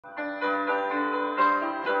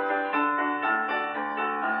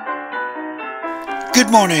Good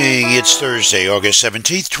morning. It's Thursday, August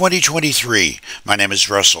 17th, 2023. My name is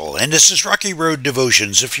Russell, and this is Rocky Road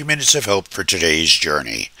Devotions, a few minutes of help for today's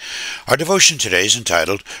journey. Our devotion today is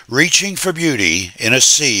entitled, Reaching for Beauty in a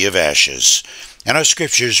Sea of Ashes. And our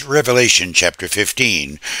scriptures, Revelation chapter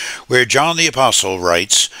 15, where John the Apostle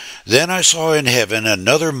writes, Then I saw in heaven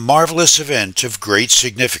another marvelous event of great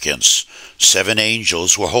significance. 7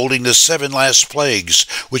 angels were holding the 7 last plagues,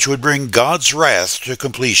 which would bring God's wrath to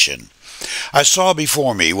completion. I saw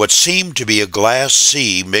before me what seemed to be a glass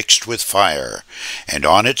sea mixed with fire, and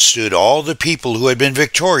on it stood all the people who had been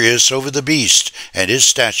victorious over the beast and his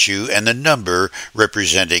statue and the number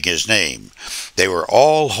representing his name. They were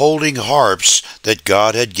all holding harps that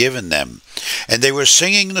God had given them, and they were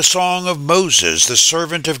singing the song of Moses, the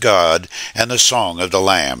servant of God, and the song of the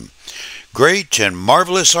Lamb. Great and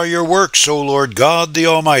marvelous are your works, O Lord God the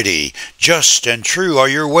Almighty. Just and true are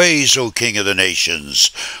your ways, O King of the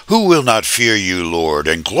nations. Who will not fear you, Lord,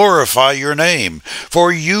 and glorify your name?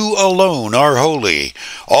 For you alone are holy.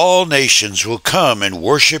 All nations will come and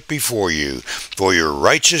worship before you, for your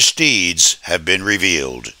righteous deeds have been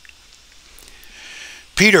revealed.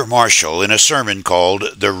 Peter Marshall, in a sermon called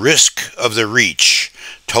The Risk of the Reach,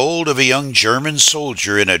 told of a young German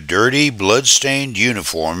soldier in a dirty, blood-stained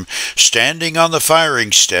uniform standing on the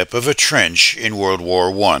firing step of a trench in World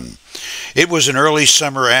War I. It was an early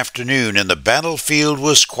summer afternoon, and the battlefield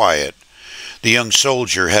was quiet. The young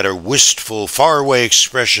soldier had a wistful, faraway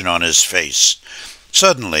expression on his face.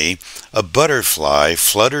 Suddenly, a butterfly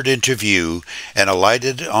fluttered into view and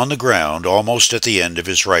alighted on the ground almost at the end of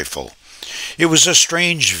his rifle. It was a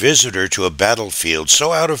strange visitor to a battlefield,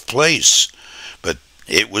 so out of place. But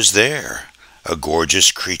it was there, a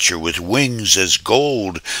gorgeous creature with wings as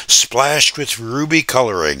gold, splashed with ruby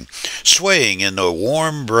coloring, swaying in the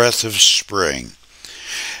warm breath of spring.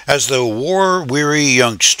 As the war-weary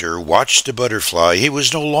youngster watched the butterfly, he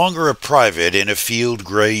was no longer a private in a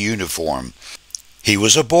field-gray uniform. He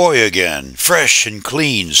was a boy again, fresh and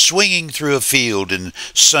clean, swinging through a field in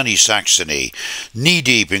sunny Saxony,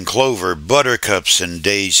 knee-deep in clover, buttercups, and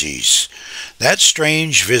daisies. That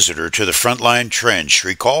strange visitor to the front-line trench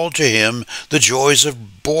recalled to him the joys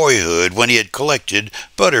of boyhood when he had collected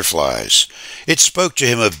butterflies. It spoke to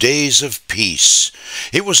him of days of peace.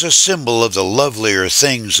 It was a symbol of the lovelier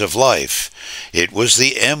things of life. It was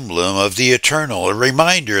the emblem of the eternal, a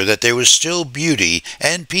reminder that there was still beauty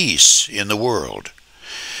and peace in the world.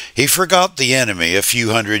 He forgot the enemy a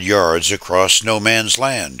few hundred yards across no man's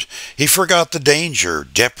land. He forgot the danger,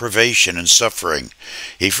 deprivation, and suffering.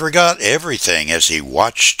 He forgot everything as he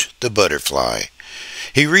watched the butterfly.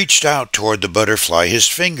 He reached out toward the butterfly. His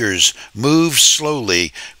fingers moved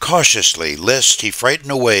slowly, cautiously, lest he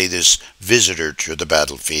frighten away this visitor to the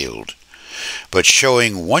battlefield. But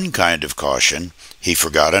showing one kind of caution, he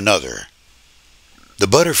forgot another. The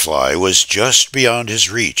butterfly was just beyond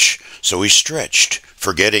his reach, so he stretched,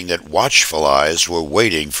 forgetting that watchful eyes were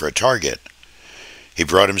waiting for a target. He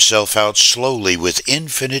brought himself out slowly with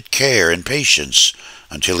infinite care and patience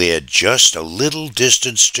until he had just a little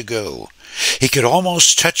distance to go. He could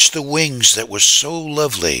almost touch the wings that were so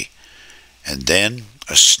lovely. And then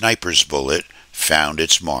a sniper's bullet found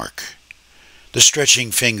its mark. The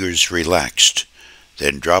stretching fingers relaxed,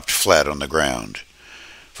 then dropped flat on the ground.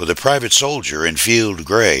 For the private soldier in field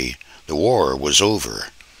gray, the war was over.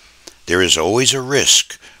 There is always a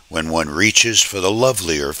risk when one reaches for the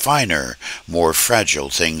lovelier, finer, more fragile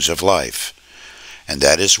things of life. And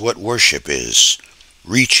that is what worship is,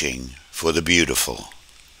 reaching for the beautiful.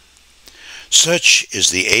 Such is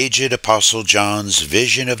the aged Apostle John's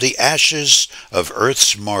vision of the ashes of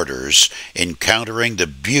earth's martyrs encountering the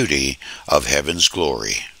beauty of heaven's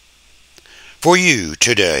glory. For you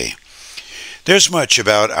today, there's much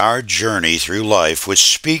about our journey through life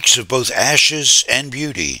which speaks of both ashes and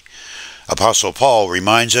beauty. Apostle Paul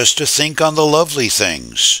reminds us to think on the lovely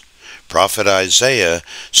things. Prophet Isaiah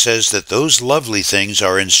says that those lovely things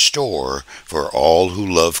are in store for all who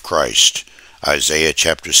love Christ. Isaiah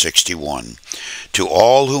chapter 61. To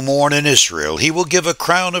all who mourn in Israel, he will give a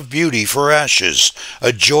crown of beauty for ashes,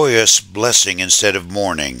 a joyous blessing instead of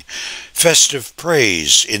mourning, festive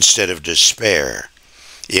praise instead of despair.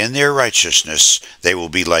 In their righteousness they will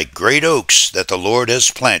be like great oaks that the Lord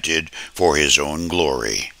has planted for his own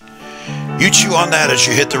glory. You chew on that as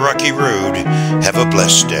you hit the rocky road. Have a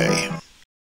blessed day.